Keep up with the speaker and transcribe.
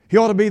He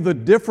ought to be the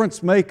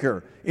difference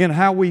maker in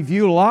how we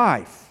view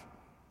life.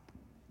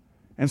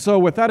 And so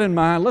with that in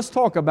mind, let's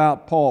talk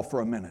about Paul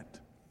for a minute.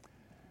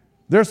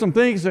 There are some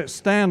things that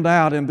stand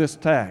out in this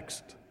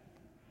text.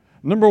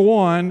 Number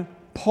one,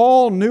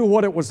 Paul knew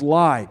what it was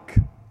like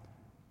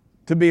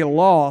to be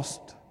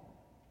lost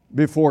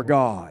before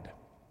God.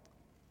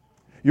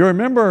 You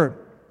remember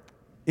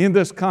in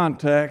this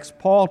context,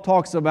 Paul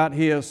talks about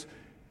his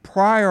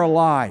prior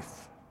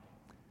life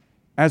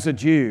as a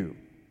Jew.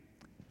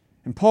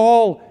 And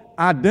Paul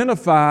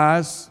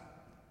identifies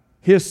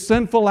his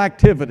sinful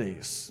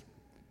activities.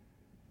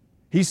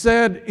 He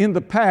said in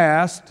the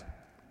past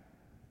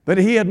that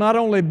he had not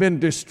only been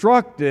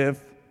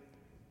destructive,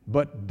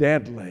 but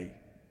deadly.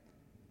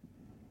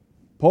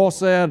 Paul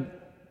said,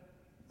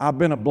 I've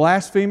been a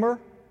blasphemer,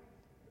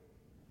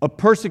 a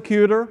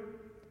persecutor,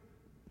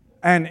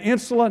 an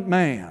insolent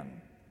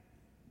man.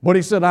 But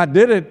he said, I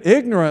did it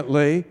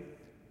ignorantly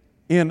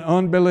in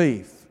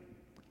unbelief.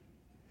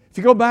 If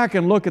you go back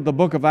and look at the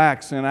book of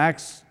Acts, in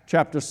Acts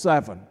chapter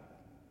 7,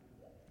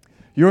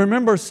 you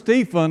remember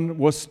Stephen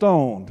was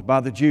stoned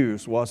by the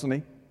Jews, wasn't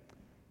he?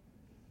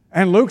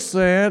 And Luke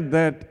said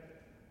that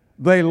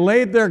they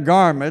laid their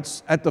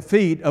garments at the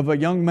feet of a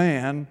young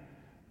man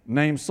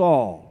named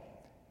Saul.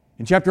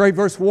 In chapter 8,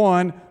 verse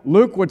 1,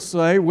 Luke would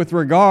say, with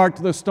regard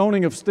to the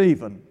stoning of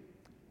Stephen,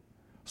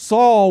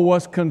 Saul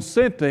was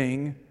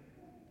consenting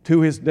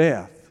to his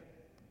death.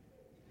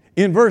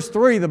 In verse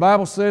 3, the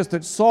Bible says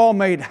that Saul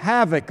made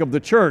havoc of the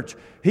church.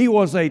 He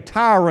was a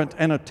tyrant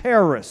and a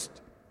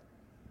terrorist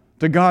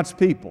to God's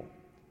people.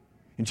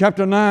 In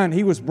chapter 9,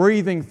 he was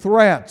breathing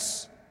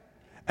threats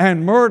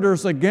and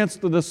murders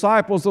against the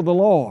disciples of the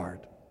Lord.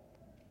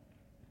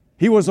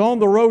 He was on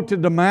the road to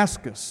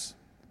Damascus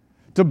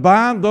to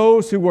bind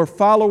those who were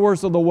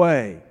followers of the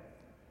way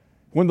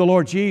when the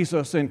Lord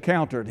Jesus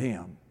encountered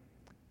him.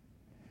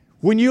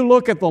 When you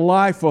look at the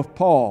life of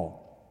Paul,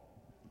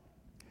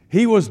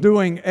 he was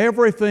doing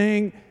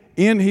everything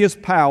in his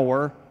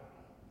power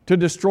to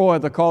destroy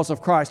the cause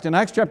of Christ. In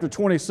Acts chapter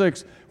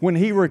 26, when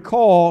he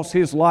recalls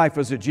his life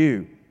as a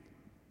Jew,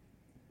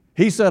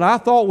 he said, I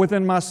thought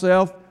within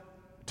myself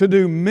to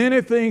do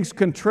many things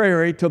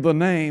contrary to the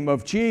name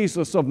of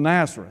Jesus of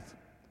Nazareth,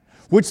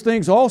 which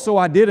things also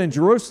I did in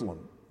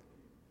Jerusalem.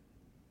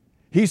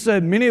 He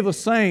said, many of the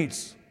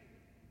saints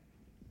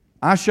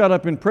I shut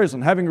up in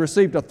prison, having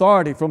received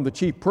authority from the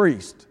chief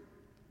priest.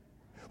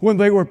 When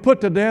they were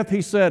put to death,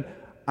 he said,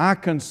 I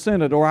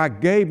consented, or I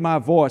gave my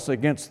voice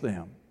against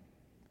them.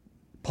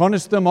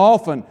 Punished them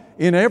often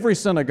in every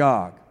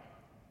synagogue.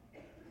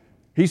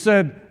 He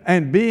said,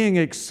 and being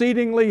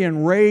exceedingly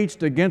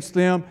enraged against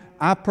them,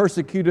 I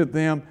persecuted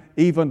them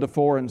even to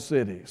foreign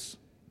cities.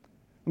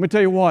 Let me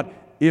tell you what,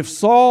 if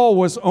Saul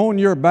was on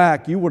your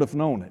back, you would have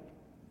known it.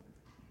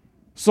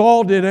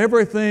 Saul did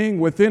everything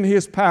within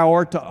his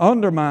power to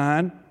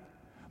undermine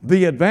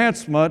the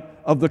advancement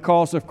of the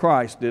cause of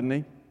Christ, didn't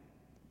he?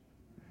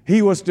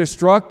 He was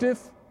destructive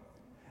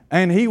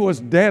and he was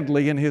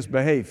deadly in his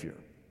behavior.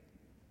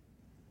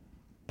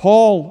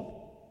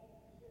 Paul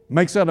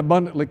makes that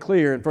abundantly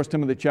clear in 1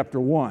 Timothy chapter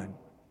 1.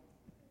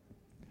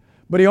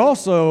 But he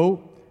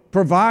also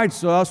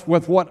provides us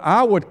with what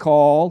I would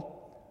call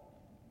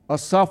a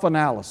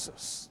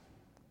self-analysis.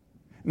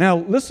 Now,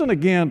 listen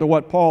again to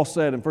what Paul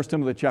said in 1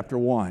 Timothy chapter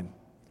 1.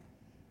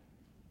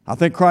 I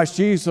thank Christ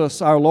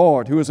Jesus our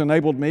Lord, who has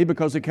enabled me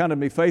because He counted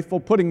me faithful,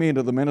 putting me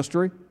into the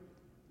ministry.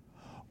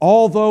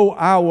 Although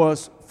I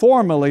was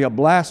formerly a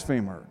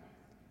blasphemer,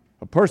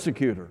 a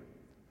persecutor,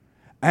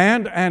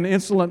 and an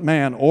insolent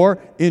man,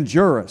 or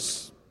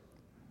injurious,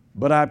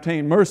 but I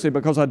obtained mercy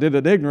because I did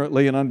it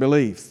ignorantly in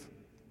unbelief.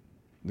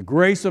 The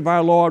grace of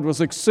our Lord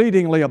was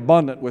exceedingly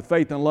abundant with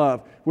faith and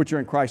love, which are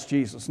in Christ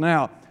Jesus.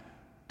 Now,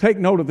 take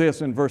note of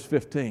this in verse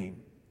 15.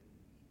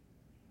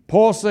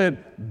 Paul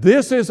said,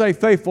 this is a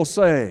faithful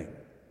saying,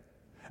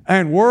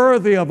 and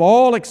worthy of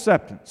all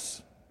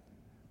acceptance,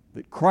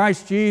 that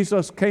Christ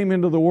Jesus came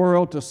into the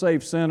world to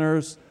save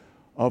sinners,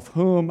 of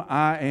whom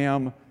I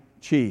am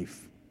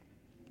chief.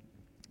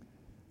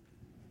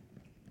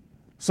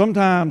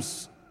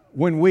 Sometimes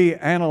when we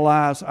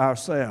analyze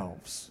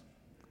ourselves,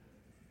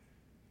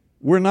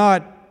 we're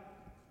not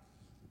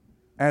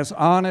as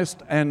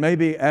honest and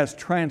maybe as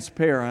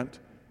transparent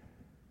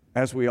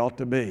as we ought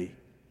to be.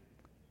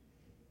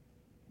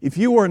 If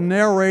you were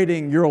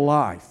narrating your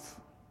life,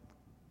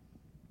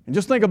 and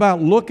just think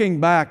about looking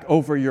back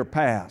over your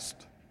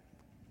past,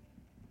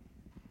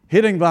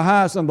 hitting the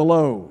highs and the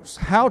lows,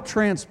 how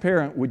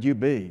transparent would you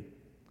be?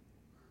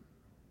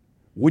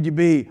 Would you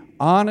be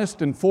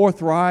honest and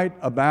forthright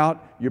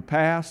about your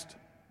past?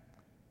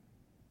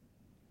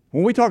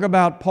 When we talk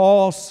about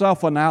Paul's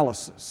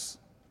self-analysis,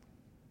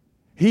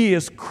 he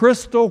is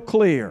crystal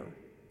clear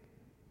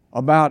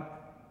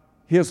about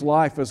his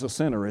life as a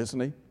sinner, isn't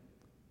he?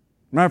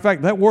 Matter of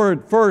fact, that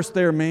word first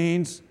there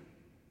means,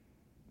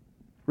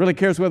 really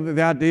carries with it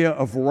the idea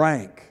of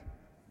rank.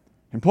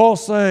 And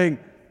Paul's saying,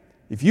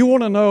 if you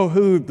want to know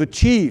who the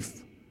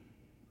chief,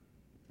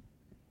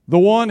 the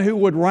one who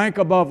would rank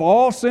above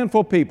all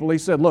sinful people, he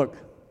said, look,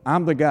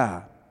 I'm the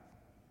guy.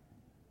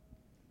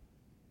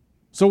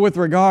 So with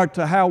regard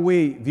to how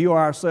we view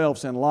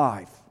ourselves in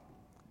life,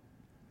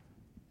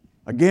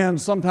 again,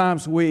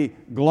 sometimes we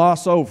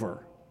gloss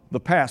over the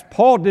past.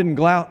 Paul didn't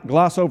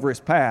gloss over his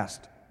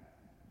past,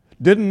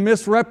 didn't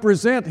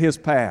misrepresent his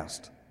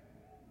past.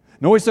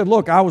 No, he said,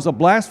 look, I was a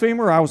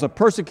blasphemer, I was a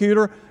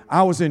persecutor,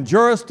 I was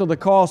injurious to the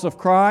cause of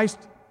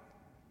Christ.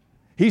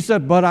 He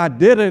said, but I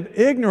did it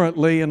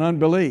ignorantly in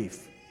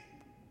unbelief.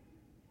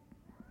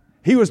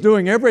 He was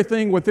doing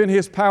everything within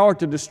his power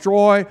to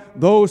destroy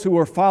those who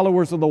were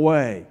followers of the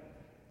way.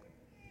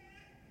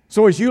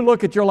 So as you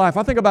look at your life,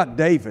 I think about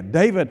David,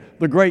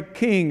 the great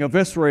king of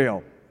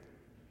Israel.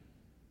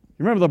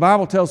 You remember the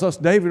Bible tells us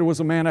David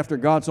was a man after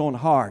God's own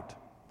heart.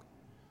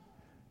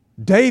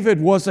 David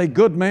was a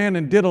good man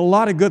and did a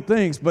lot of good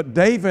things, but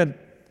David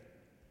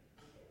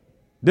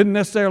didn't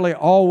necessarily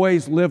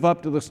always live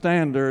up to the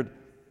standard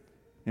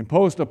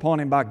imposed upon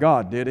him by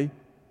God, did he?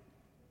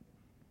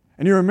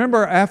 And you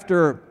remember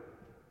after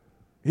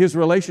his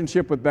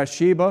relationship with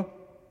Bathsheba,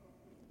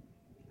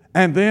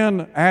 and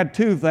then add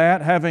to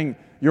that having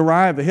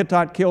Uriah the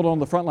Hittite killed on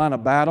the front line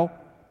of battle,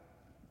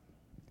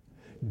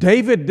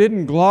 David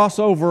didn't gloss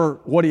over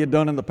what he had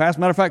done in the past.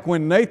 Matter of fact,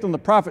 when Nathan the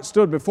prophet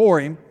stood before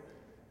him,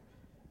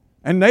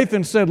 and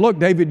Nathan said, look,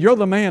 David, you're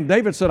the man.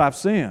 David said, I've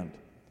sinned.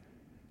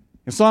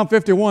 In Psalm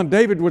 51,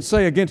 David would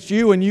say, against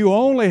you and you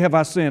only have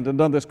I sinned and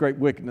done this great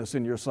wickedness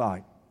in your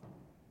sight.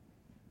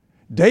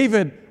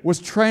 David was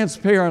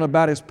transparent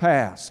about his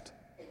past.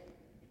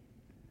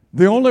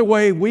 The only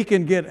way we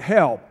can get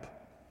help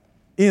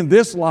in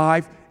this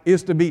life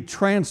is to be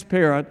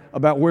transparent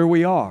about where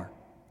we are,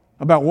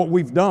 about what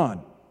we've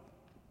done.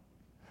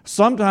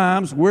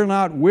 Sometimes we're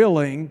not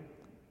willing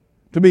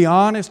to be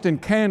honest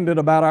and candid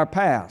about our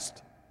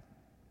past.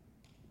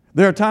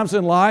 There are times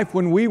in life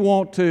when we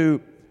want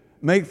to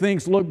make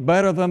things look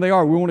better than they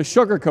are. We want to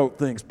sugarcoat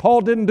things.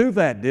 Paul didn't do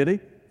that, did he?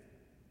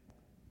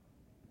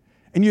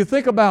 And you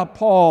think about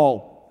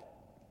Paul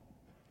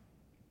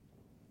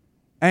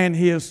and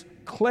his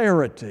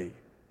clarity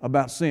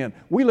about sin.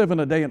 We live in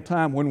a day and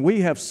time when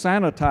we have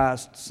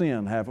sanitized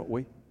sin, haven't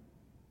we?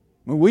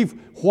 I mean, we've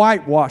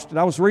whitewashed it.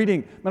 I was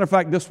reading, matter of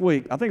fact, this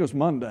week, I think it was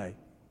Monday,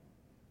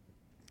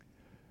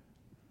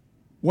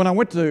 when I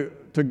went to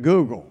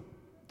Google,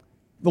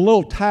 the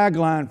little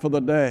tagline for the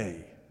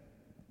day,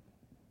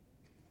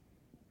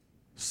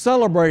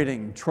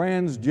 celebrating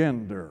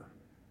transgender,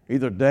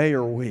 either day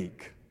or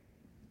week,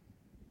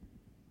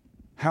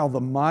 how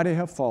the mighty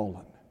have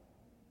fallen.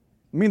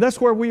 I mean, that's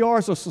where we are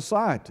as a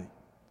society.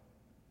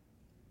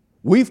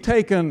 We've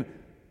taken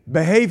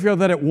behavior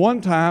that at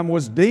one time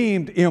was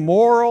deemed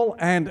immoral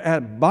and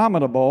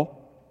abominable,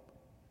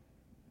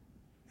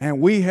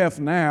 and we have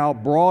now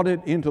brought it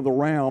into the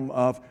realm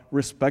of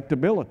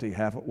respectability,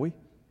 haven't we?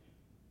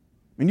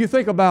 And you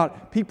think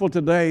about people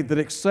today that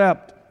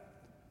accept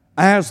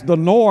as the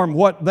norm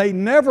what they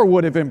never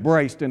would have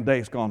embraced in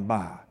days gone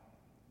by.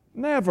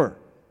 Never.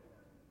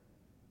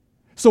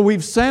 So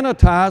we've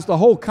sanitized the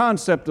whole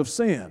concept of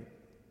sin.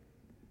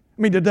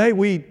 I mean, today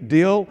we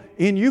deal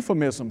in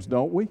euphemisms,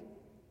 don't we?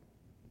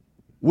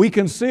 We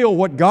conceal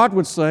what God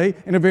would say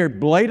in a very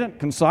blatant,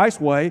 concise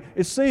way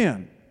is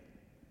sin.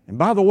 And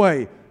by the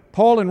way,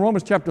 Paul in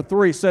Romans chapter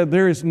 3 said,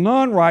 there is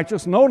none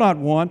righteous, no, not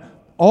one.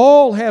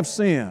 All have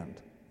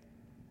sinned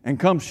and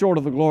come short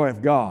of the glory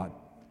of God.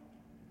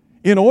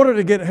 In order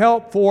to get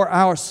help for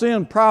our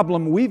sin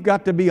problem, we've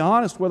got to be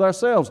honest with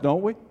ourselves,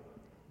 don't we?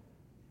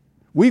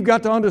 We've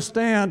got to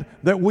understand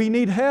that we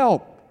need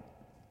help.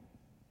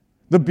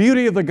 The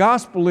beauty of the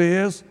gospel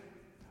is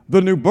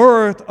the new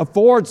birth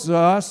affords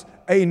us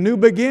a new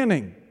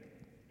beginning,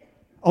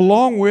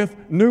 along with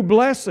new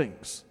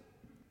blessings.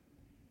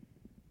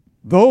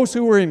 Those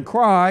who are in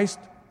Christ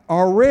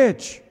are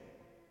rich.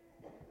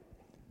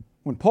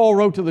 When Paul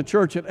wrote to the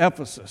church at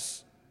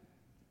Ephesus,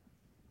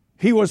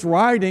 he was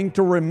writing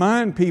to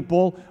remind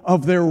people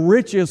of their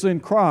riches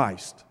in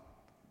Christ.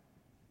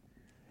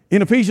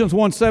 In Ephesians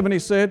 1:7 he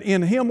said,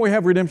 in Him we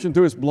have redemption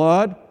through His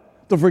blood,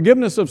 the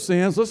forgiveness of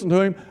sins, listen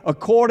to him,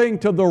 according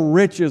to the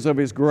riches of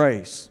His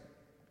grace.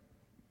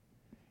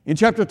 In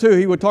chapter 2,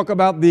 he would talk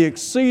about the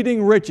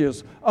exceeding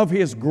riches of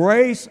His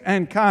grace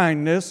and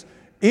kindness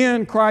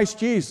in Christ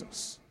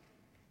Jesus.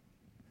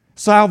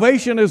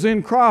 Salvation is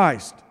in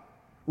Christ.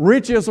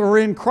 Riches are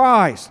in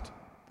Christ.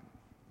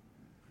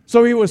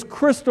 So he was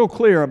crystal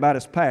clear about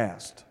his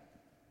past.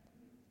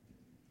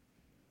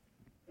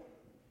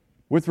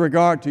 With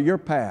regard to your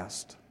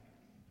past,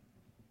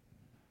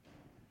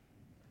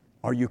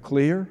 are you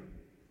clear?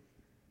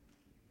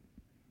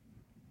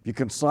 You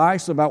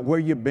concise about where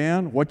you've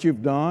been, what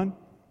you've done?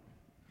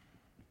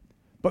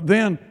 But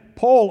then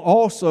Paul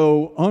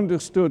also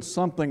understood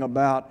something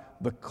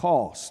about the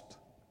cost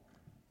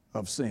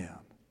of sin.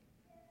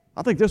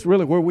 I think this is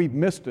really where we've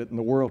missed it in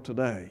the world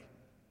today.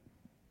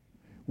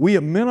 We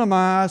have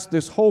minimized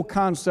this whole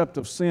concept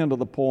of sin to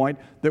the point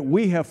that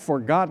we have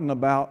forgotten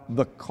about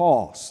the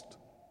cost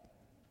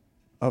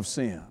of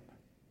sin.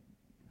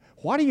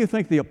 Why do you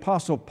think the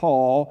Apostle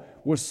Paul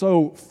was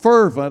so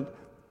fervent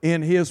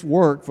in his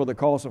work for the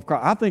cause of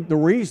Christ? I think the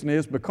reason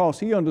is because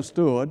he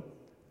understood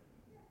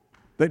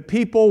that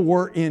people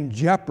were in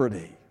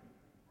jeopardy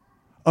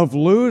of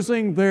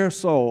losing their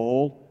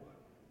soul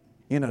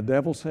in a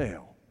devil's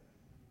hell.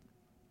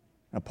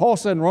 Now, Paul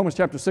said in Romans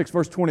chapter 6,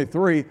 verse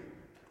 23,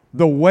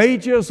 the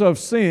wages of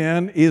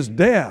sin is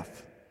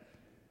death.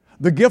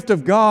 The gift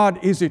of God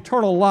is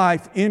eternal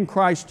life in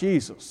Christ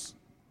Jesus.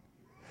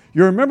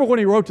 You remember when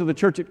he wrote to the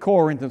church at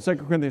Corinth in 2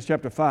 Corinthians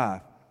chapter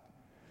 5.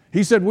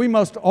 He said, we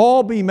must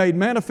all be made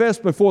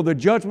manifest before the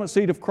judgment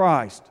seat of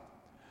Christ,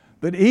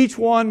 that each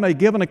one may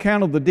give an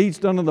account of the deeds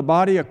done in the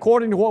body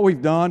according to what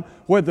we've done,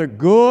 whether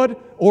good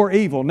or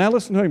evil. Now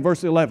listen to him,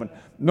 verse 11.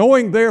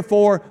 Knowing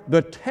therefore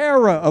the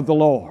terror of the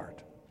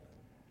Lord,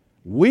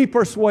 we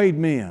persuade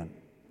men.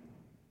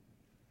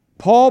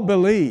 Paul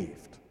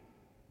believed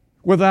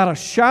without a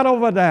shadow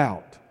of a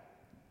doubt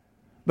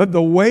that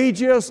the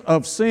wages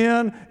of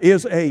sin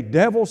is a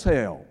devil's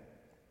hell.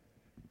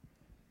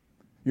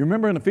 You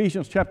remember in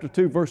Ephesians chapter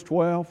 2, verse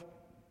 12?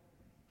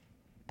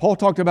 Paul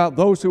talked about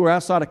those who are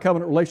outside a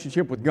covenant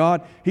relationship with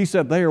God. He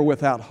said they are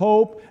without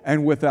hope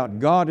and without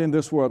God in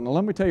this world. Now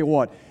let me tell you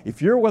what,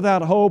 if you're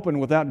without hope and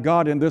without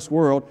God in this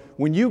world,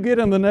 when you get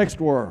in the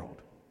next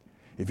world,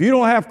 if you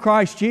don't have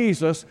Christ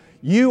Jesus,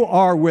 you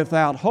are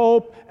without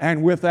hope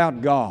and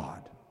without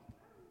God.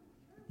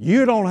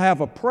 You don't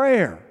have a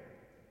prayer.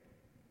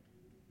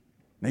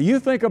 Now you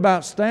think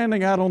about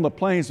standing out on the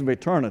plains of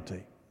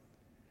eternity,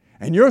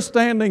 and you're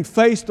standing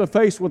face to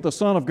face with the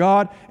Son of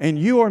God, and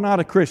you are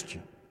not a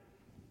Christian.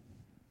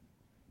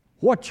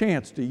 What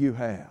chance do you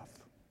have?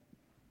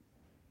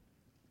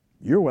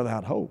 You're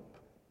without hope.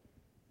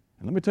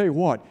 And let me tell you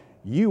what,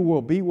 you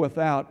will be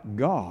without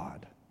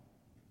God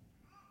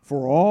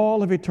for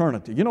all of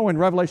eternity. You know, in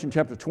Revelation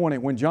chapter 20,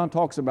 when John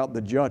talks about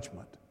the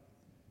judgment,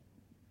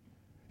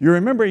 you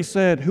remember he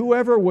said,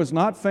 whoever was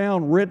not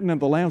found written in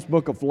the Lamb's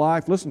book of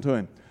life, listen to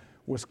him,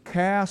 was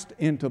cast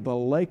into the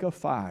lake of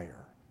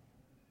fire.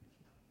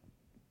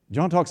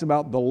 John talks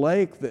about the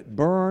lake that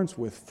burns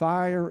with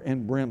fire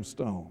and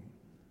brimstone.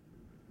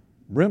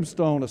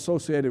 Brimstone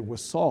associated with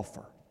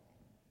sulfur,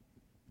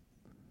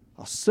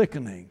 a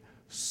sickening,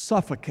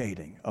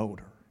 suffocating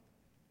odor.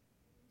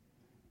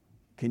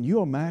 Can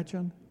you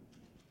imagine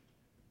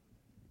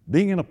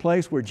being in a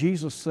place where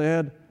Jesus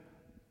said,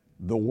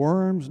 the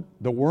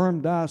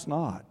worm dies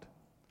not,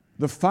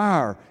 the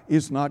fire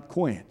is not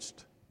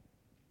quenched?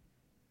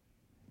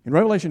 In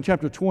Revelation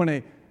chapter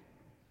 20,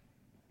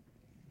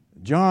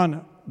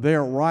 John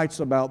there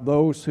writes about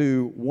those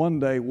who one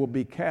day will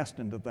be cast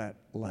into that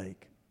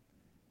lake.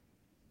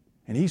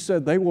 And he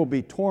said they will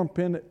be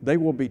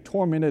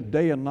tormented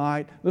day and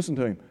night, listen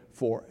to him,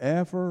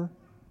 forever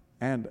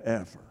and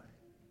ever.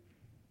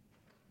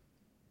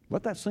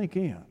 Let that sink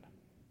in.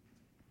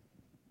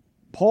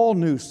 Paul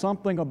knew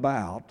something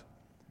about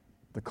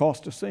the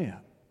cost of sin.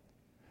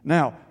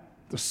 Now,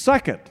 the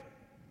second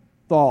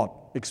thought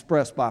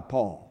expressed by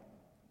Paul,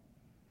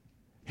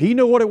 he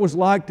knew what it was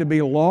like to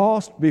be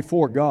lost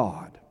before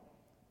God,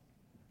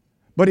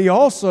 but he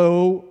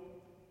also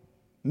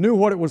knew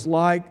what it was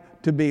like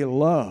to be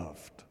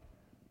loved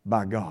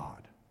by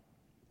God.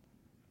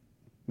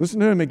 Listen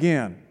to him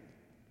again.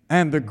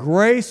 And the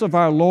grace of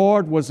our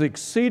Lord was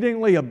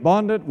exceedingly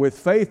abundant with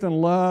faith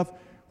and love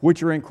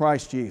which are in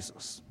Christ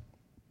Jesus.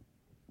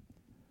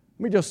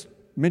 Let me just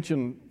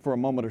mention for a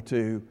moment or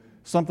two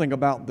something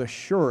about the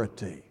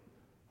surety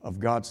of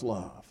God's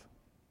love.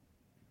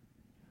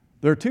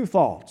 There are two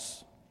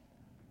thoughts.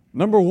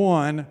 Number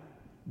one,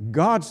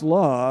 God's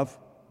love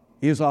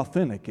is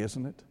authentic,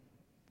 isn't it?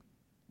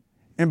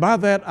 And by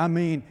that I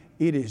mean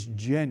it is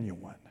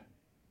genuine.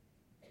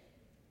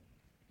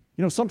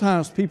 You know,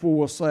 sometimes people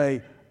will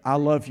say, I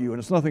love you, and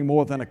it's nothing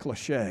more than a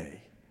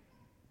cliche.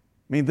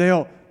 I mean,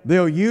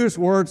 they'll use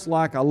words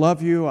like, I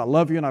love you,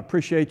 and I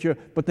appreciate you,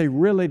 but they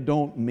really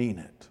don't mean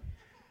it.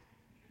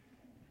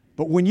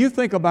 But when you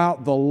think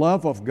about the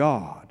love of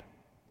God,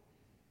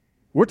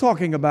 we're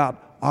talking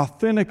about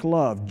authentic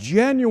love,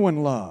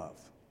 genuine love.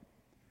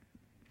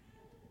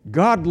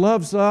 God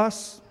loves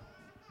us.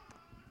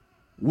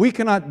 We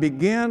cannot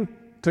begin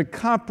to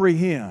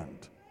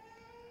comprehend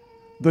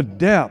the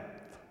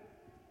depth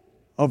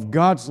of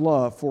God's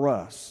love for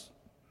us.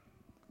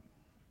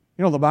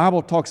 You know, the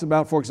Bible talks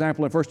about, for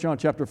example, in 1 John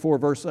chapter 4,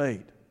 verse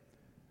 8,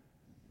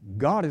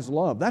 God is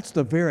love. That's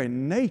the very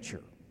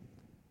nature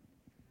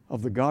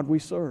of the God we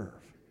serve.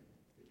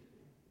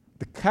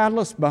 The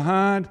catalyst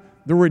behind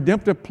the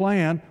redemptive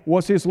plan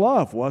was His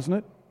love, wasn't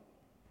it?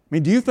 I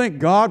mean, do you think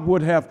God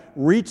would have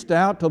reached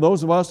out to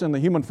those of us in the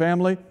human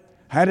family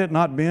had it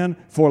not been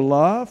for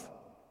love?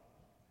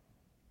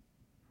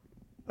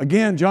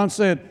 Again, John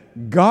said,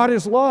 God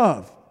is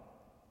love.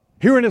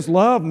 Here in His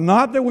love,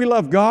 not that we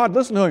love God,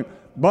 listen to Him,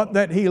 but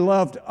that He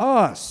loved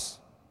us.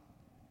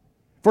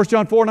 1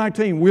 John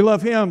 4:19, we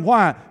love Him.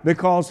 Why?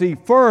 Because He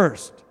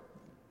first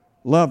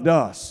loved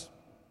us.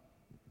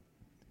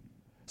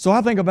 So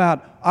I think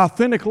about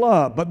authentic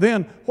love, but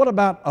then what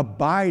about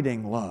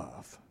abiding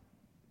love?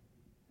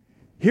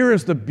 Here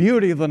is the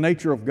beauty of the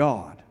nature of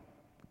God.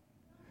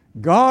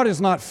 God is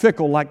not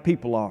fickle like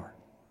people are.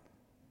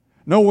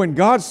 No, when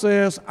God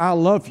says, I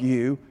love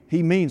you,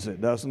 He means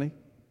it, doesn't He?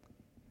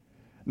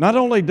 Not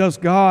only does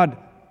God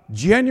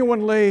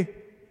genuinely,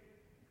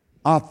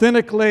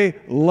 authentically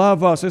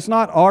love us, it's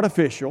not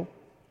artificial,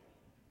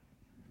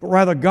 but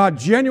rather God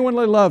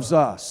genuinely loves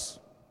us.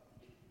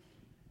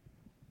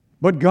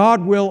 But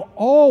God will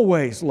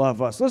always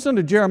love us. Listen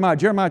to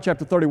Jeremiah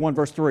chapter 31,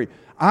 verse 3.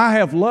 I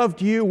have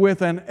loved you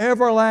with an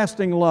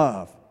everlasting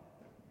love.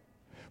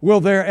 Will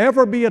there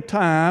ever be a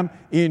time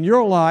in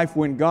your life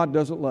when God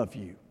doesn't love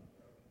you?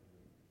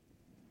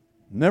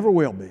 Never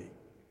will be.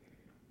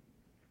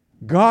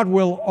 God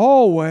will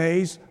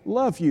always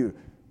love you.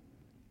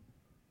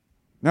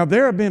 Now,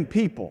 there have been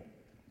people,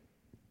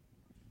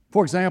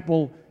 for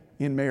example,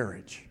 in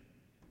marriage,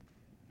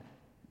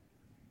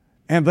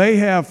 and they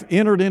have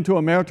entered into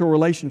a marital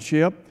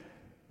relationship,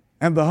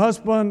 and the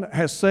husband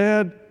has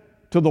said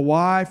to the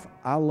wife,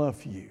 I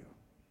love you.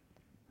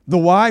 The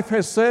wife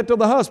has said to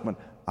the husband,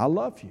 I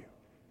love you.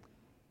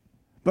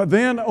 But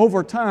then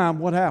over time,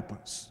 what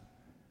happens?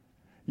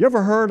 You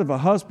ever heard of a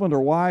husband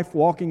or wife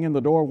walking in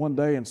the door one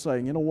day and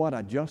saying, you know what,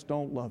 I just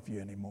don't love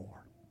you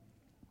anymore?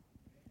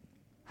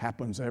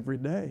 Happens every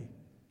day.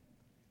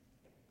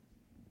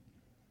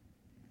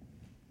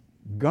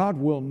 God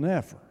will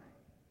never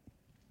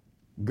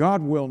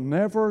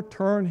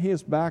turn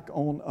His back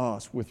on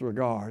us with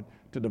regard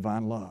to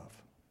divine love.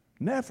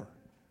 Never.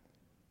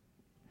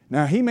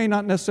 Now, He may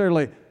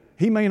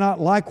not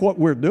like what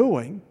we're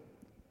doing.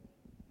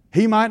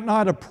 He might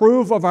not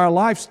approve of our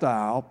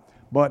lifestyle,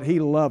 but He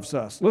loves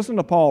us. Listen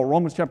to Paul,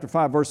 Romans chapter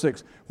 5, verse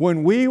 6.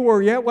 When we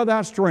were yet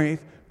without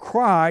strength,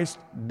 Christ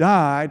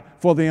died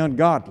for the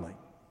ungodly.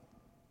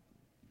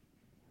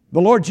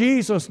 The Lord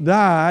Jesus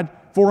died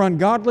for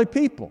ungodly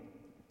people.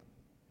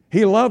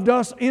 He loved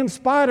us in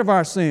spite of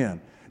our sin.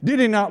 Did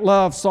He not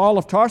love Saul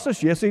of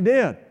Tarsus? Yes, He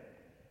did.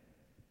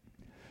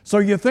 So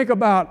you think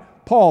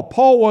about Paul.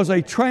 Paul was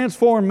a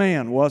transformed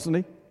man, wasn't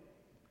he?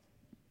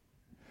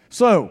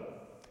 So,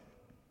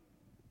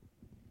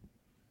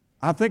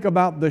 I think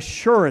about the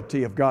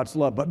surety of God's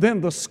love, but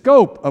then the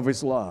scope of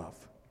His love.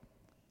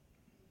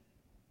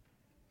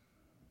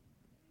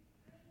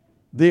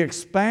 The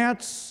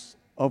expanse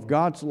of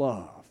God's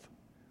love.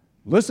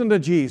 Listen to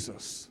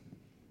Jesus.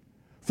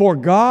 For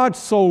God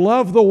so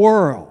loved the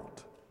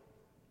world.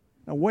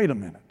 Now wait a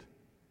minute.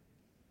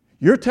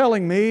 You're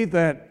telling me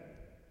that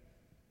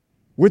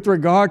with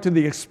regard to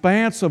the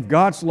expanse of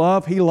God's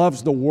love, He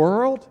loves the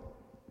world?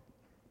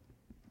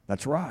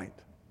 That's right.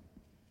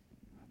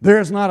 There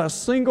is not a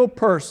single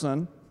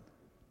person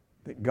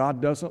that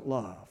God doesn't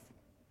love.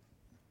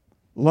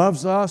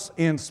 Loves us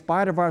in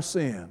spite of our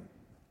sin,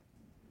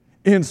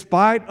 in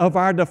spite of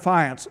our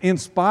defiance, in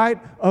spite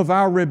of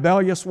our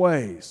rebellious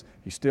ways.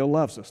 He still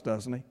loves us,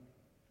 doesn't He?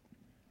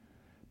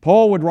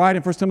 Paul would write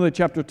in 1 Timothy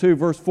chapter 2,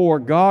 verse 4,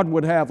 God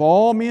would have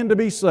all men to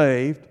be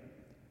saved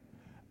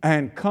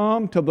and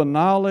come to the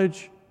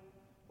knowledge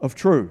of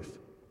truth.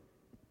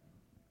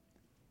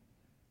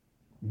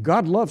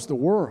 God loves the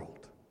world.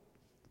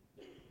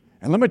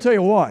 And let me tell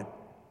you what,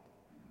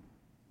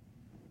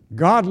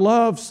 God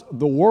loves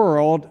the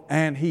world,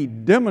 and He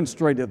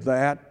demonstrated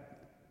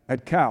that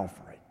at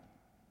Calvary.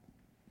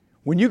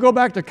 When you go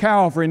back to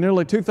Calvary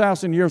nearly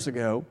 2,000 years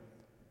ago,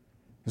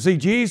 you see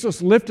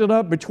Jesus lifted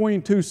up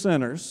between two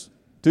sinners,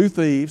 two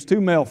thieves, two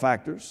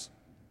malefactors.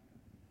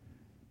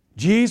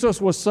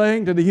 Jesus was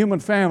saying to the human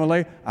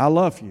family, I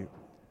love you.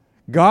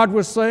 God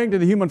was saying to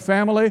the human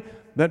family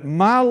that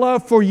my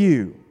love for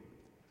you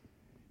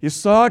is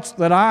such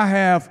that I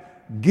have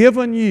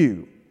given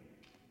you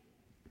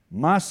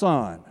my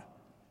Son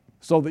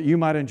so that you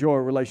might enjoy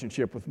a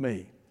relationship with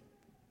me.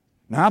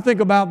 Now I think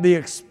about the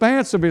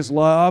expanse of His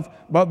love,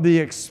 but the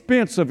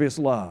expense of His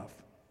love.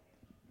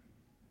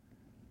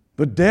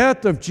 The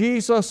death of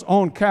Jesus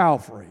on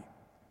Calvary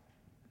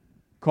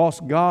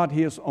cost God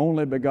His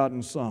only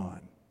begotten Son.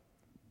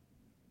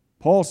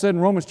 Paul said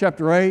in Romans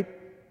chapter 8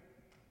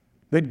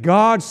 that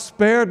God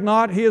spared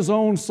not His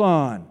own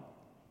Son,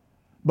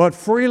 but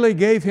freely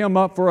gave Him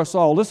up for us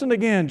all. Listen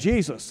again,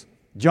 Jesus,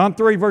 John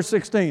 3, verse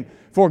 16.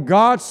 For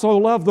God so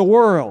loved the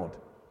world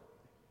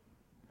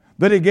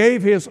that He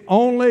gave His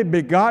only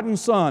begotten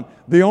Son,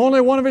 the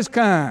only one of His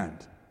kind.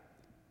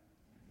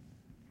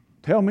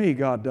 Tell me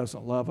God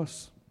doesn't love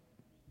us.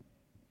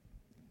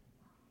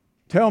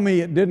 Tell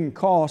me it didn't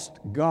cost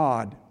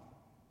God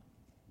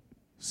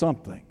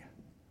something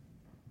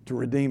to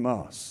redeem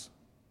us.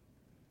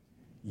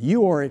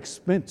 You are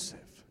expensive.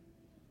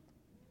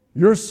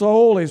 Your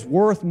soul is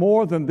worth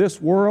more than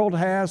this world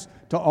has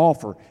to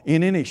offer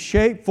in any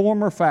shape,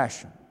 form, or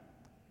fashion.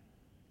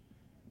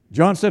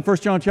 John said, 1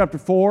 John chapter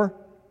 4,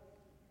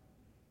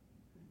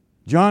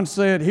 John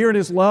said, "Here it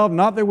is love,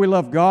 not that we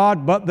love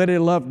God, but that He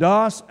loved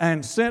us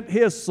and sent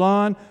His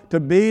Son to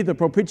be the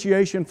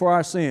propitiation for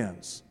our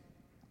sins."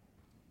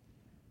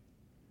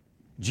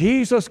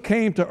 Jesus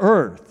came to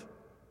earth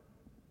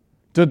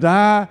to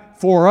die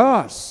for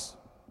us,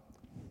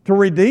 to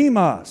redeem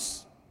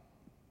us.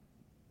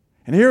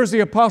 And here's the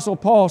Apostle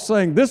Paul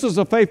saying, this is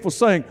a faithful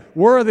saying,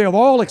 worthy of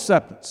all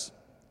acceptance.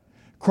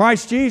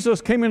 Christ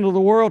Jesus came into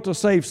the world to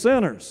save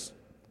sinners,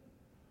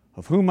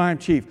 of whom I am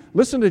chief.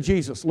 Listen to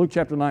Jesus, Luke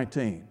chapter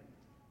 19.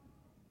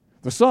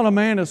 The Son of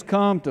Man has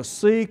come to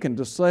seek and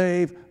to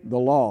save the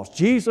lost.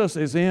 Jesus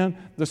is in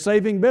the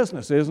saving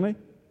business, isn't He?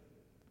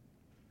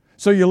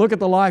 So you look at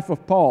the life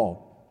of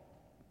Paul.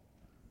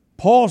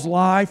 Paul's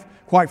life,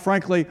 quite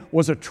frankly,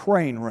 was a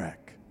train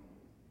wreck.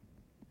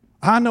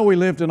 I know he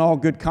lived in all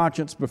good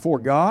conscience before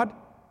God,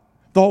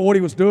 thought what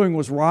he was doing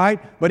was right,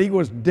 but he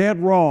was dead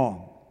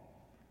wrong.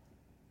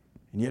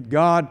 And yet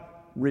God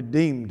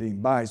redeemed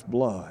him by His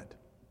blood.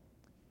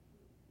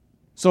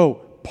 So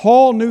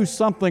Paul knew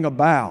something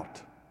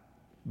about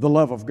the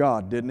love of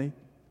God, didn't he?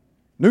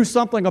 Knew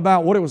something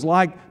about what it was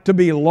like to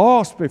be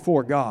lost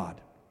before God.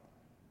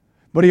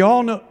 But he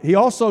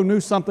also knew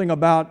something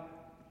about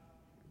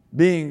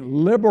being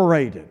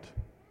liberated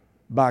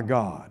by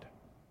God.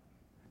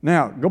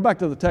 Now, go back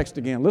to the text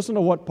again. Listen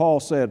to what Paul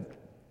said.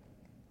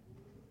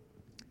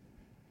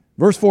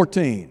 Verse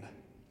 14.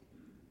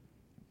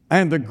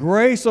 And the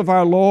grace of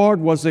our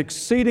Lord was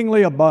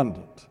exceedingly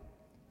abundant,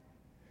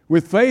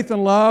 with faith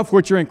and love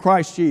which are in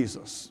Christ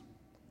Jesus.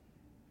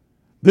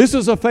 This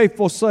is a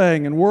faithful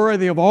saying and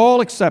worthy of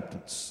all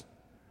acceptance.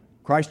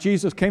 Christ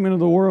Jesus came into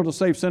the world to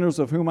save sinners,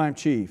 of whom I am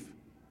chief.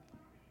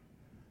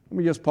 Let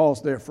me just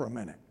pause there for a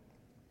minute.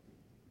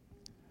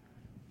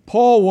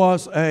 Paul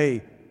was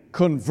a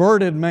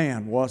converted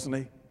man, wasn't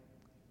he?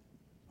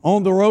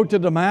 On the road to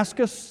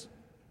Damascus,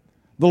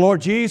 the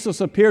Lord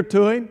Jesus appeared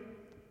to him.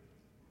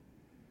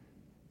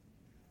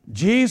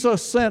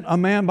 Jesus sent a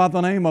man by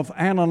the name of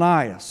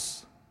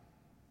Ananias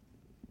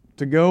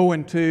to go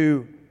and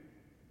to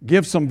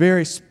give some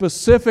very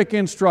specific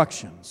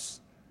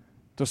instructions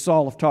to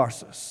Saul of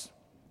Tarsus.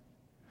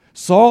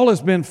 Saul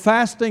has been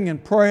fasting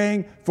and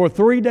praying for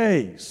 3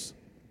 days.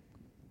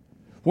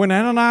 When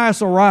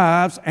Ananias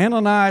arrives,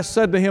 Ananias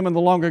said to him in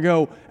the long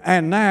ago,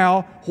 "And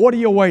now, what are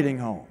you waiting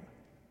on?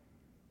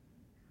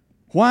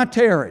 Why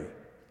tarry?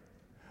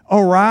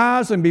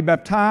 Arise and be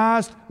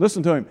baptized,"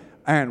 listen to him,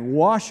 "and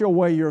wash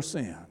away your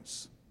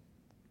sins."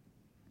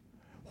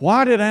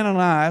 Why did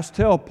Ananias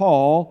tell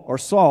Paul or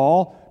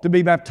Saul to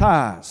be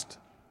baptized?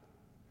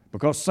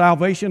 Because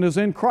salvation is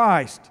in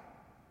Christ.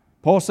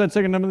 Paul said,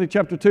 2 Timothy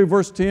chapter 2,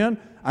 verse 10,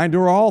 "I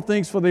endure all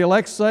things for the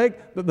elect's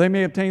sake, that they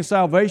may obtain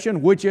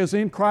salvation, which is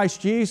in Christ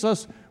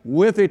Jesus,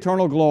 with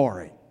eternal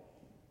glory."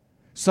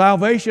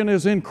 Salvation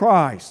is in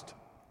Christ.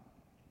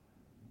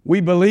 We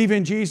believe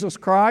in Jesus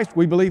Christ.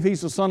 We believe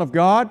He's the Son of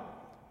God.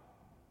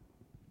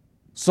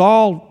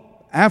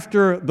 Saul,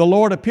 after the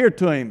Lord appeared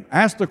to him,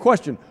 asked the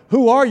question,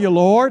 "Who are you,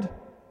 Lord?"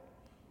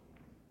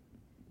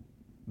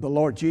 The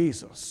Lord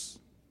Jesus.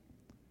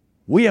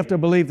 We have to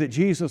believe that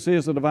Jesus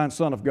is the divine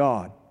Son of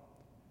God.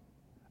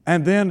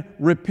 And then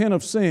repent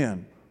of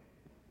sin.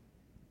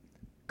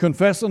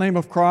 Confess the name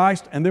of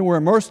Christ, and then we're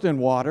immersed in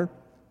water.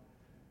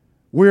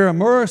 We're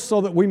immersed so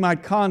that we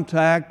might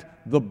contact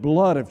the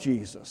blood of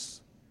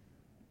Jesus.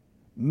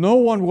 No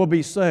one will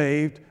be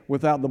saved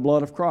without the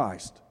blood of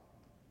Christ.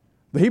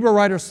 The Hebrew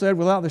writer said,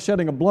 without the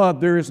shedding of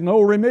blood, there is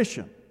no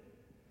remission.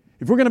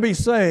 If we're going to be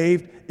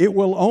saved, it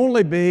will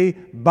only be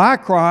by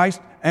Christ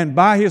and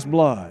by His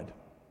blood.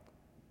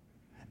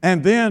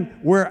 And then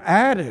we're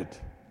added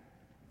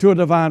to a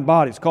divine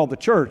body. It's called the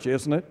church,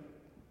 isn't it?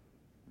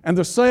 And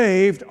the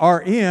saved are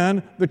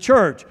in the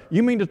church.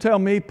 You mean to tell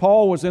me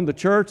Paul was in the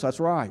church? That's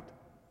right.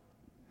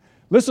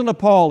 Listen to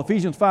Paul,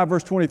 Ephesians 5,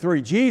 verse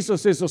 23.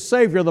 Jesus is the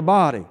Savior of the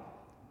body.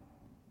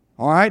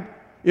 All right?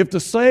 If the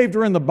saved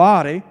are in the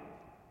body,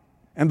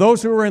 and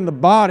those who are in the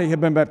body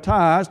have been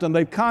baptized, and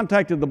they've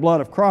contacted the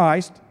blood of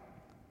Christ,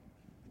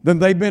 then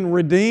they've been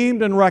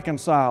redeemed and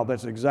reconciled.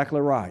 That's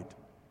exactly right.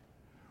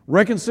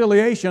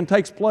 Reconciliation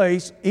takes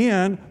place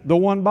in the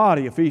one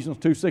body, Ephesians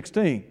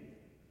 2:16.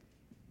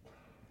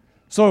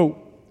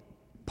 So,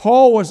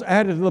 Paul was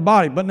added to the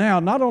body, but now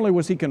not only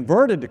was he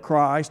converted to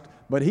Christ,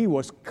 but he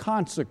was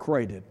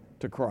consecrated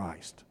to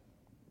Christ.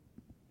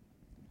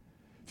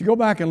 If you go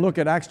back and look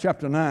at Acts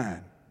chapter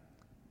 9,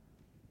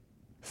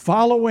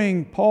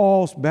 following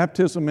Paul's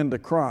baptism into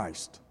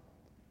Christ,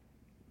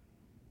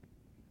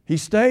 he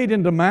stayed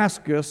in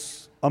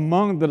Damascus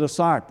among the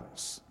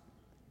disciples.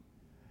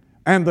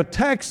 And the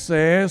text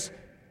says,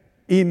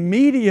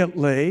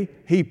 immediately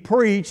he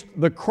preached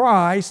the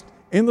Christ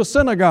in the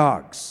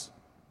synagogues,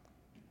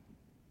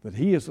 that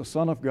He is the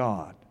Son of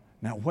God.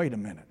 Now, wait a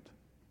minute.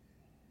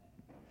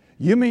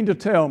 You mean to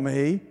tell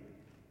me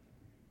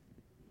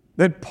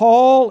that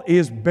Paul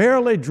is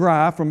barely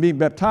dry from being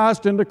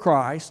baptized into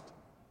Christ,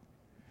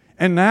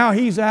 and now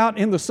he's out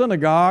in the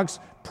synagogues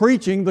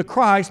preaching the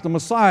Christ, the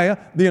Messiah,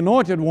 the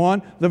Anointed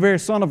One, the very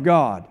Son of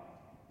God?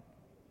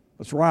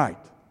 That's right.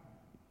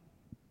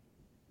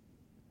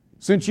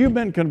 Since you've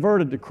been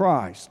converted to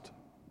Christ,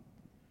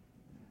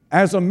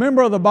 as a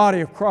member of the body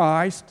of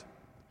Christ,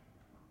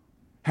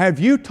 have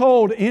you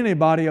told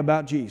anybody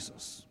about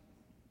Jesus?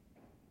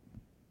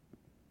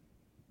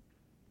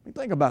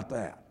 Think about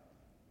that.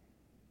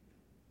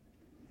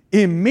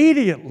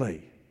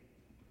 Immediately.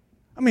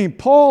 I mean,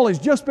 Paul has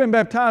just been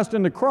baptized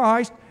into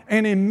Christ,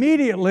 and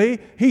immediately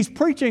he's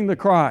preaching the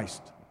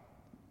Christ,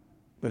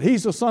 that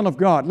He's the Son of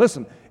God.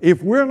 Listen,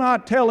 if we're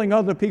not telling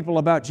other people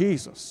about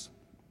Jesus,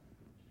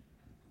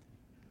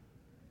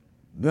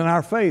 then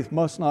our faith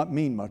must not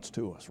mean much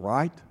to us,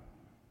 right?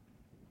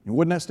 And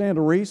wouldn't that stand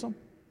to reason?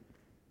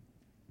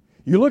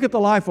 You look at the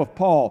life of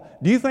Paul.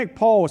 Do you think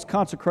Paul was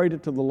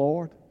consecrated to the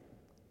Lord?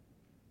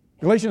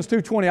 Galatians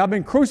 2:20, I've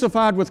been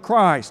crucified with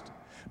Christ.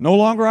 No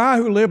longer I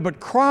who live, but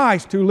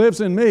Christ who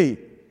lives in me.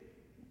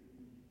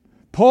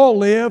 Paul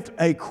lived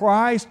a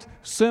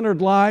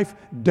Christ-centered life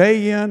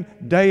day in,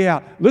 day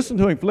out. Listen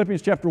to him,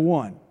 Philippians chapter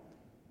 1.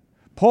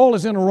 Paul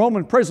is in a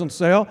Roman prison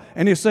cell,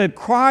 and he said,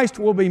 Christ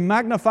will be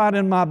magnified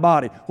in my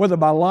body, whether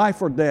by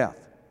life or death.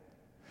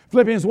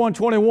 Philippians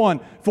 1:21,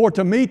 for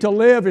to me to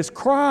live is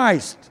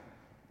Christ.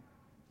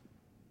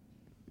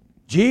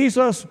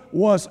 Jesus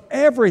was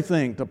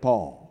everything to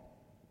Paul.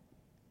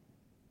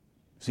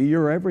 See,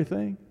 you're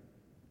everything.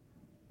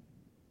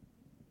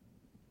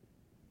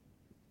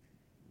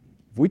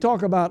 If we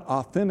talk about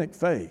authentic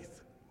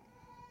faith,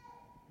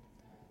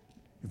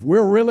 if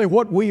we're really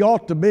what we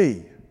ought to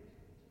be,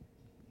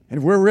 and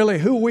if we're really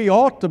who we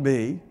ought to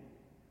be,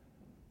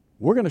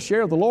 we're going to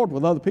share the Lord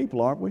with other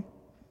people, aren't we? I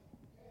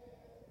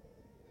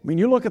mean,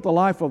 you look at the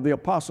life of the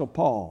Apostle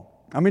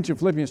Paul. I mentioned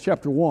Philippians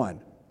chapter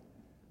 1.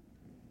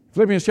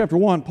 Philippians chapter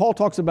 1, Paul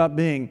talks about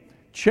being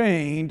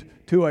chained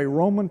to a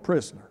Roman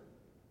prisoner.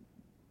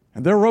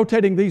 And they're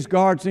rotating these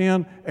guards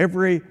in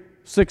every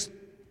 6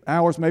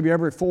 hours, maybe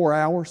every 4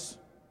 hours.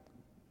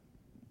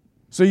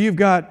 So you've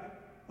got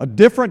a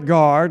different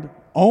guard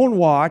on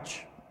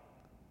watch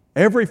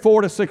every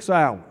 4 to 6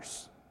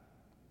 hours.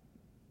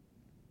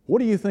 What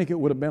do you think it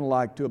would have been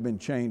like to have been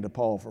chained to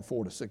Paul for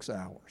 4 to 6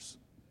 hours?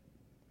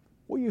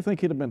 What do you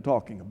think he'd have been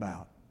talking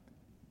about?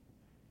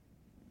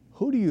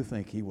 Who do you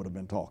think he would have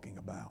been talking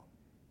about?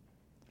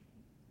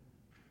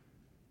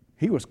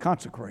 He was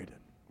consecrated.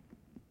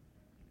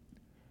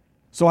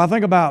 So I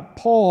think about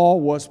Paul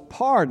was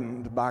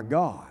pardoned by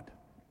God,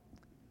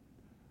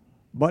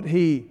 but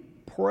he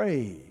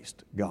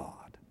praised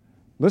God.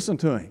 Listen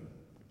to him.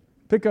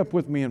 Pick up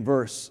with me in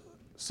verse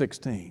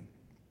 16.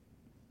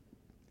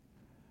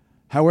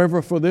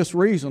 However, for this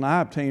reason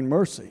I obtained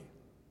mercy,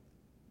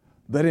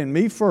 that in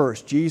me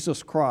first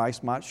Jesus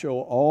Christ might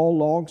show all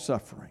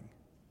long-suffering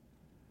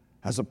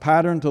as a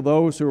pattern to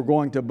those who are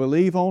going to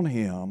believe on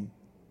Him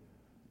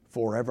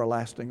for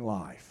everlasting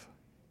life.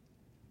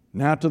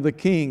 Now to the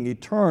King,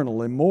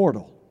 eternal,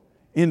 immortal,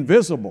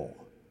 invisible,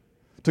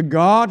 to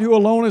God who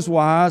alone is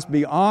wise,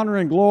 be honor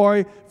and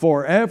glory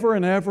forever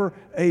and ever.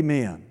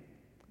 Amen.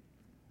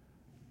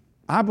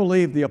 I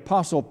believe the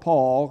Apostle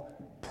Paul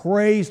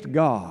praised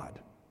God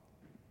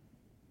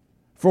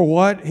for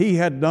what He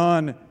had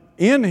done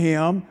in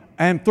him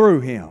and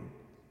through him.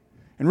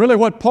 And really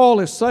what Paul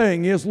is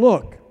saying is,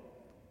 look,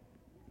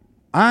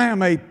 I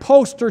am a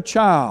poster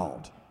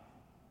child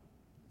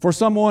for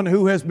someone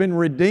who has been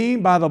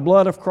redeemed by the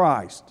blood of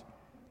Christ.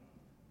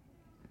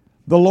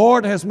 The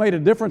Lord has made a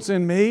difference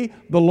in me.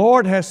 The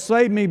Lord has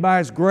saved me by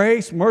His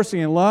grace, mercy,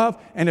 and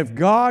love. And if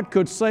God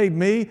could save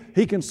me,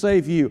 He can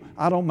save you.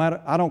 I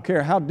don't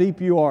care how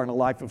deep you are in a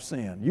life of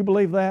sin. You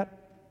believe that?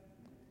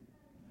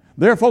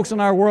 There are folks in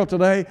our world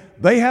today,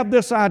 they have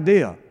this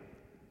idea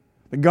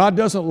that God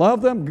doesn't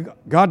love them,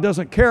 God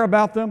doesn't care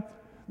about them.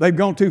 They've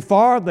gone too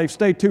far, they've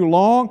stayed too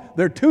long,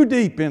 they're too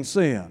deep in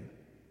sin.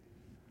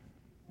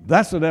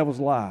 That's the devil's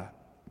lie.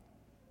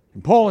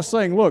 And Paul is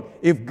saying, look,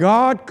 if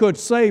God could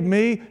save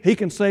me, He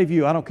can save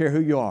you. I don't care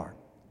who you are.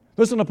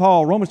 Listen to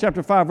Paul, Romans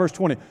chapter 5, verse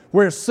 20.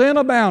 Where sin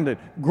abounded,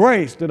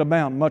 grace did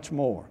abound much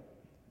more.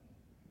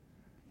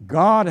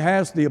 God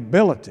has the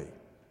ability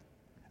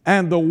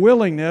and the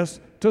willingness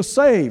to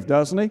save,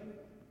 doesn't He?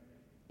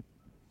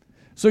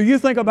 So you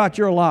think about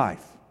your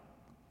life.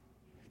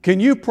 Can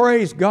you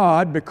praise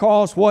God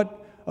because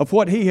of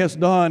what He has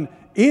done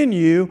in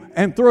you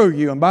and through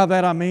you? And by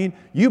that I mean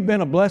you've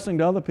been a blessing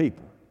to other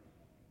people.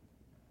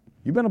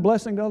 You've been a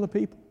blessing to other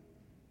people.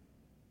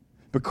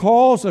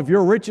 Because of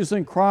your riches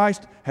in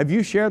Christ, have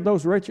you shared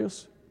those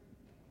riches?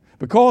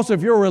 Because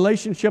of your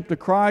relationship to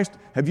Christ,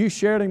 have you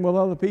shared Him with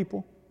other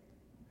people?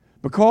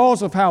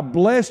 Because of how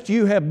blessed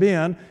you have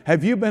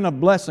you been a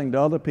blessing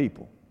to other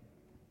people?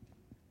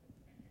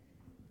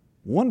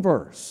 One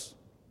verse.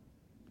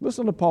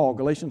 Listen to Paul,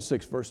 Galatians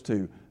 6, verse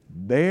 2.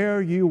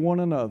 Bear you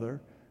one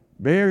another,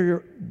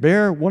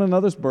 bear one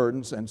another's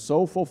burdens, and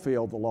so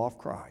fulfill the law of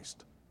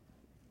Christ.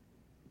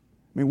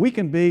 I mean, we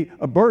can be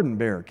a burden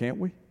bearer, can't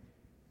we? I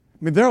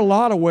mean, there are a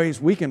lot of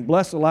ways we can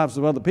bless the lives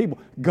of other people.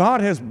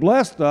 God has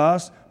blessed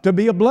us to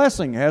be a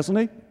blessing, hasn't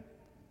He?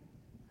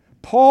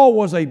 Paul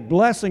was a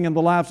blessing in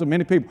the lives of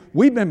many people.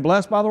 We've been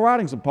blessed by the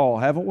writings of Paul,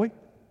 haven't we?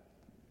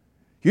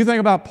 You think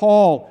about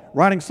Paul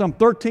writing some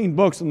 13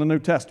 books in the New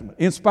Testament,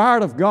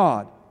 inspired of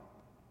God.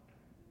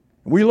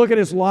 We look at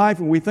his life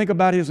and we think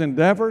about his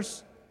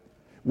endeavors.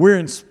 We're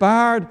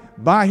inspired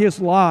by his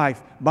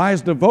life, by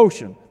his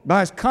devotion, by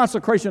his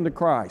consecration to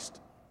Christ.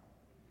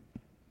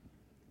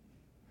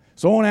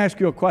 So I want to ask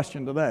you a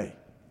question today.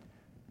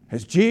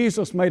 Has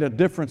Jesus made a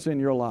difference in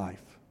your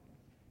life?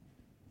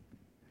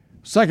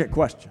 Second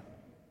question.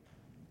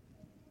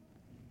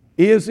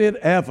 Is it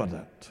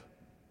evident?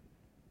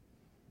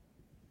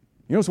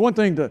 You know, it's one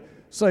thing to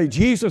say,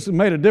 Jesus has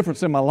made a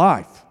difference in my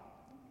life.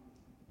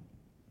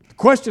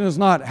 question is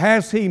not,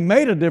 has He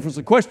made a difference?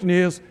 The question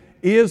is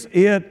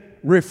it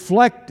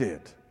reflected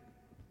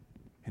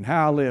in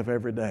how I live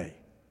every day?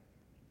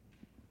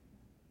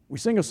 We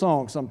sing a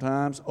song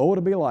sometimes, "Oh,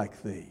 to be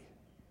like Thee."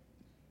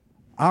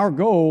 Our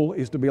goal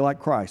is to be like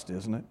Christ,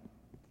 isn't it?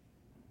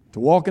 To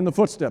walk in the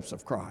footsteps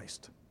of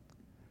Christ,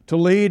 to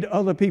lead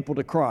other people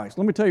to Christ.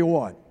 Let me tell you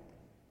what,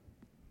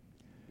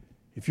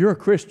 if you're a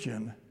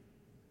Christian,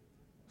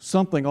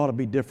 something ought to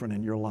be different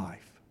in your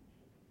life.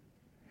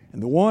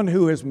 And the one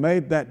who has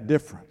made that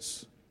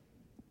difference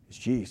is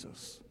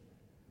Jesus.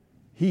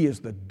 He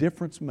is the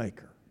difference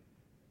maker.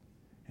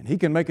 And He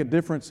can make a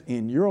difference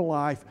in your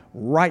life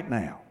right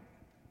now.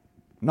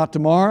 Not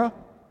tomorrow,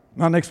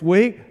 not next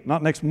week,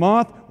 not next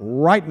month,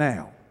 right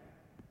now.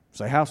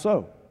 Say, how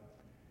so?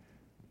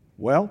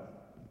 Well,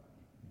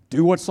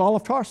 do what Saul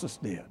of Tarsus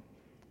did.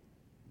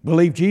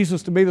 Believe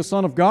Jesus to be the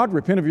Son of God,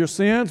 repent of your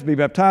sins, be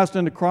baptized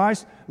into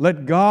Christ,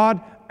 let God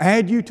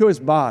add you to His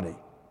body,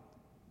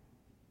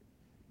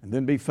 and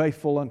then be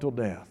faithful until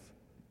death.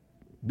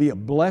 Be a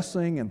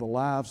blessing in the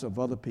lives of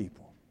other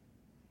people.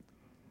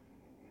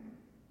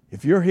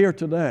 If you're here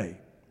today,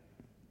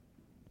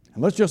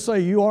 and let's just say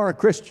you are a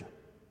Christian,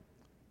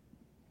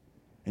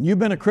 and you've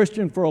been a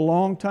Christian for a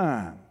long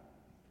time,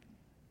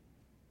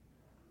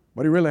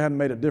 but He really hadn't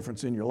made a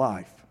difference in your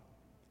life.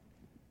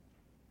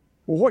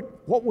 Well,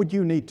 what would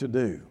you need to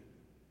do?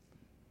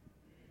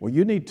 Well,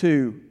 you need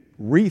to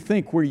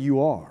rethink where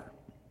you are.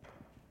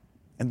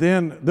 And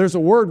then there's a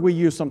word we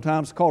use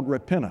sometimes called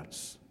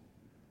repentance.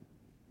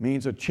 It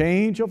means a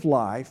change of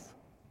life,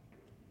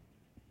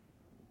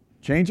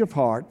 change of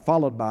heart,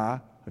 followed by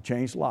a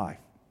changed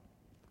life.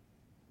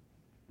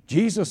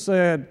 Jesus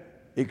said,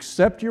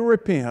 except you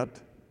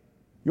repent,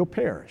 you'll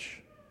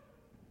perish.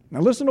 Now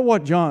listen to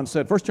what John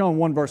said, 1 John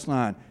 1 verse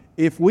 9.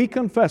 If we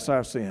confess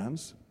our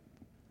sins,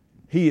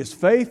 He is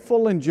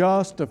faithful and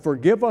just to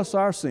forgive us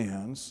our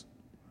sins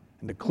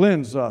and to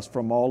cleanse us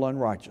from all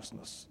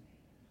unrighteousness.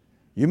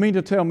 You mean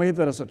to tell me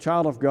that as a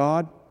child of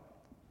God,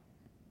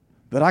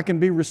 that I can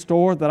be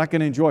restored, that I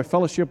can enjoy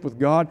fellowship with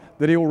God,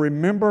 that He will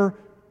remember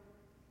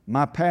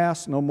my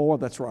past no more?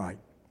 That's right.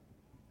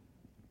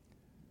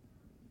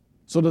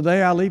 So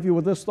today I leave you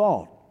with this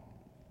thought.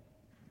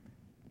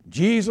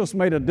 Jesus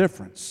made a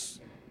difference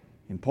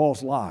in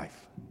Paul's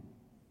life.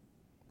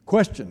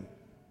 Question,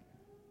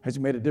 has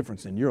He made a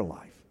difference in your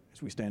life?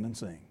 As we stand and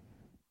sing.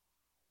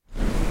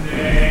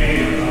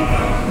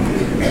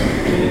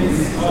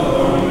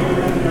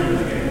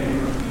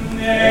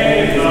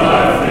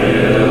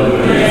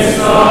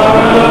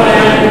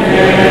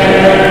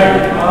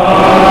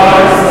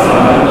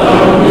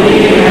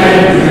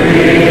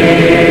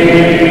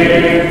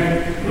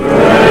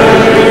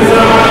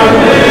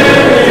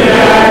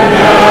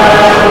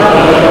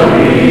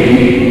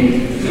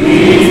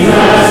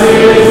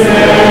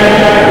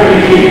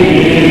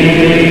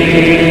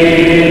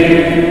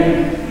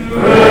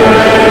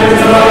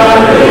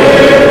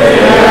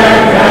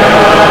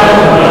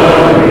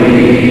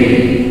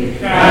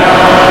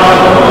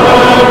 Calvary.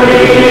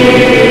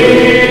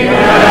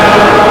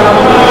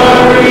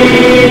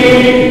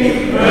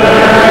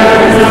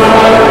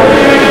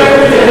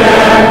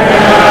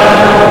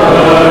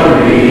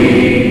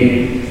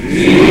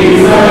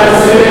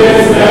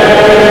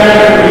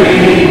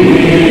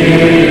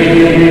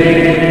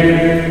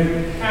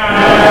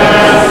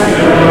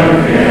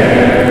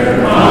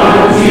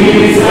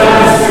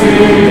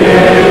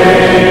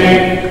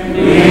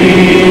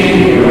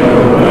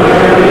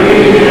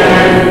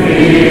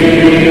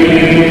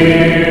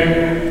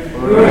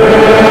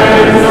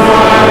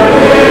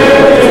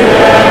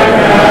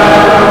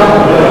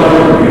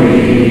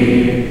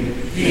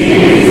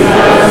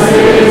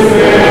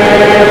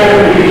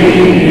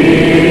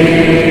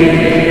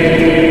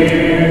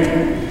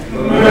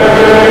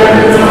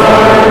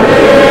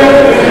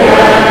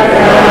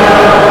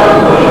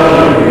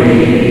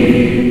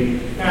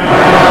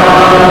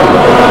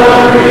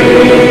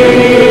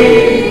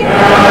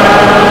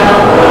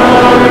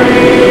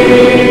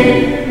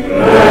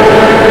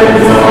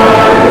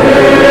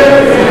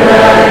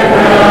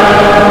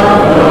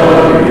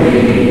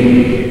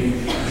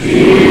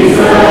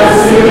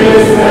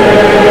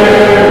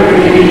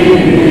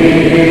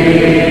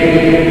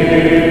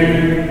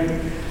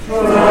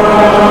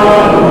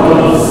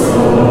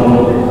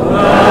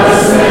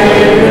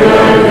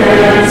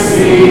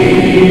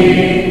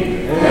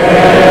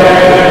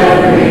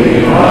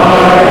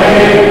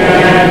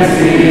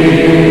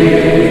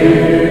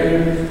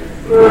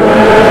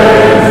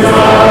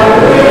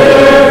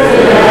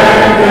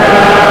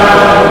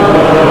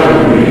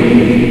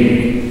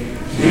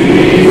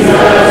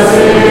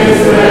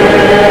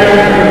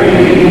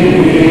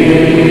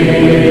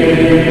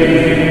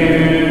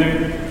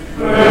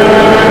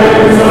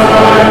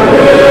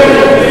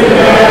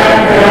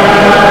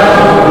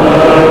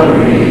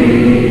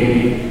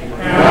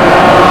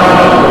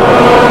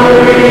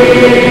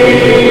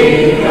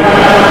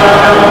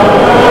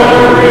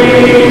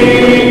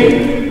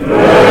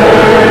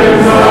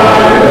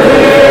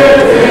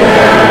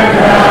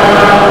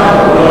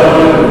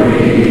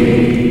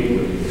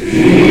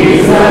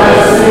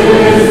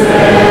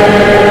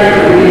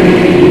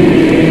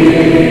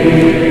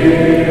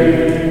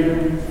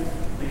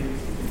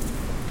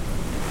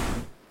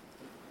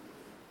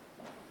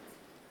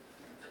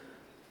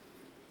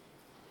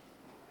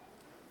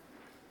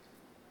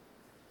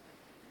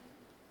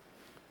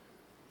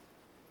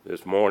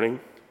 This morning,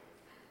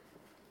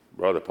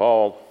 Brother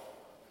Paul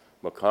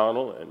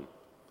McConnell and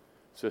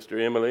Sister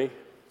Emily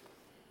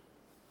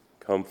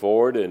come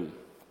forward, and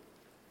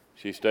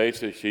she states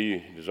that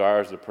she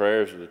desires the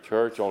prayers of the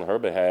church on her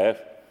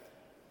behalf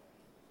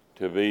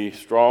to be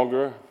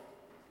stronger,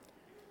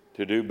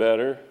 to do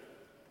better.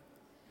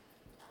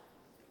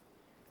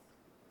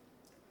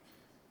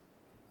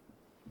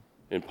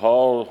 And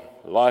Paul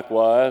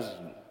likewise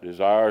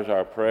desires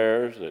our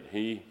prayers that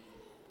he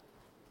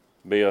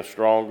be a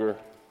stronger,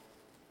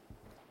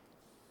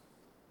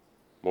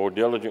 more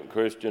diligent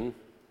Christian.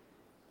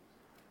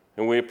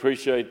 And we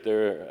appreciate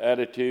their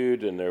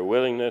attitude and their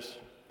willingness.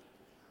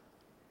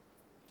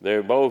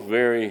 They're both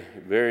very,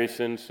 very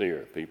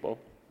sincere people.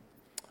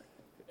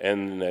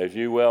 And as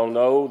you well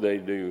know, they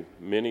do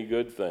many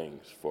good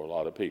things for a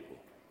lot of people.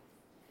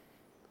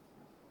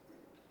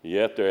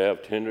 Yet they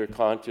have tender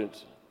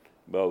conscience,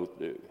 both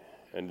do,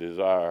 and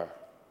desire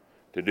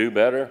to do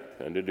better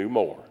and to do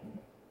more.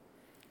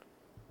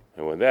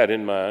 And with that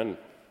in mind,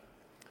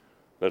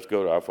 let's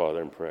go to our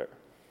Father in prayer.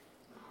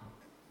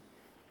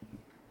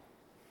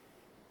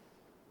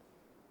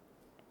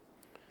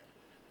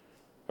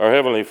 Our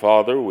Heavenly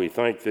Father, we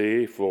thank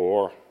Thee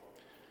for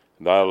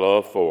Thy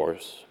love for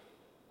us,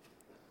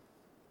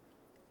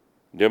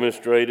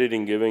 demonstrated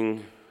in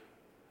giving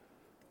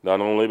Thine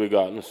only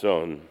begotten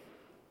Son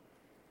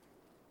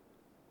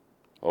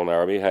on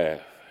our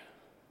behalf,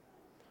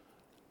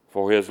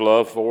 for His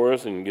love for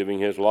us in giving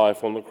His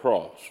life on the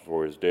cross,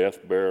 for His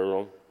death,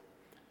 burial,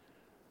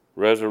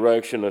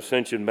 resurrection,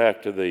 ascension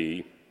back to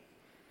Thee,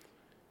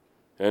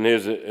 and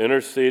His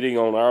interceding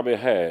on our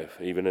behalf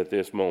even at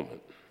this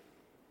moment.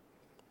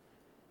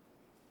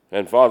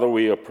 And Father,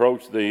 we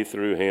approach Thee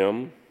through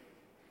Him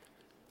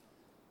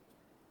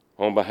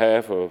on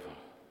behalf of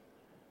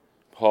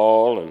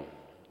Paul and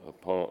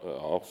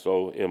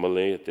also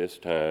Emily at this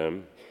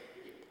time,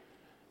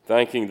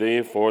 thanking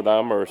Thee for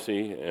Thy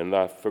mercy and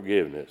Thy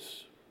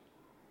forgiveness,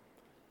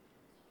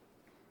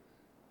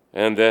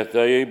 and that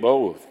they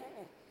both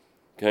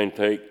can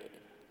take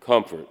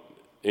comfort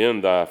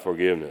in Thy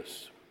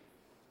forgiveness,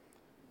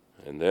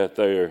 and that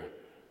their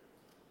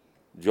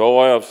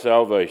joy of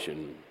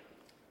salvation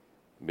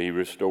be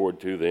restored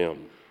to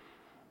them,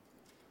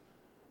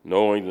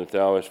 knowing that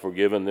Thou hast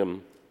forgiven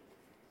them,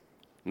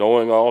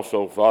 knowing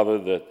also, Father,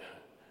 that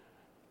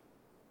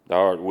Thou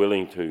art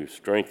willing to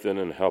strengthen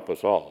and help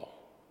us all.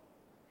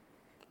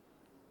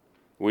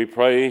 We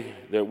pray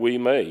that we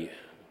may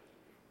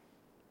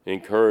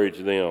encourage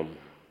them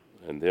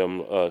and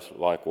them us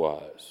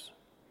likewise.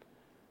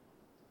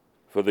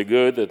 For the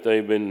good that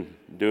they've been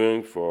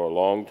doing for a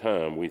long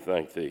time, we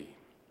thank Thee.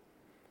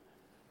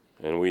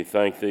 And we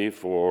thank Thee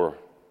for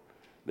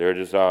their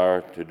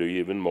desire to do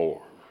even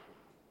more.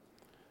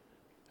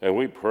 And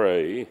we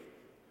pray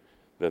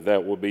that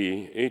that will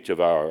be each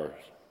of our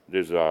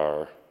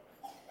desire.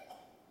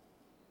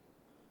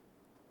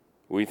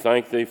 We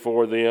thank Thee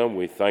for them.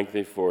 We thank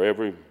Thee for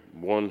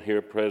everyone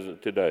here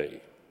present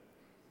today.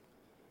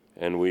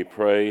 And we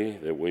pray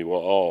that we will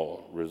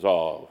all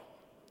resolve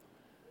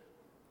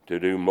to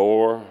do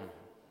more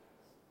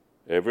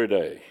every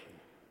day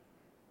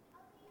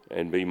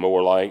and be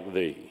more like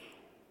Thee,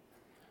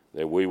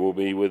 that we will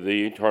be with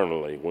Thee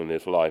eternally when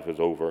this life is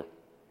over.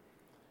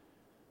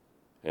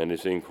 And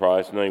it's in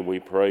Christ's name we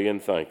pray and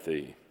thank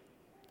Thee.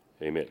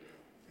 Amen.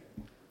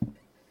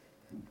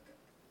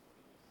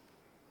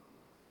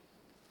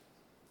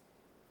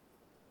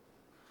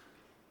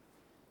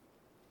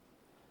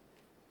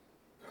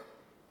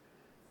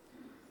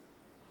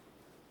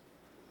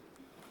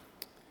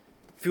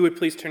 If you would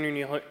please turn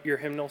your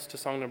hymnals to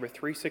song number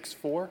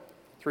 364.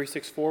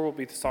 364 will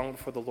be the song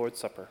before the Lord's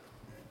Supper.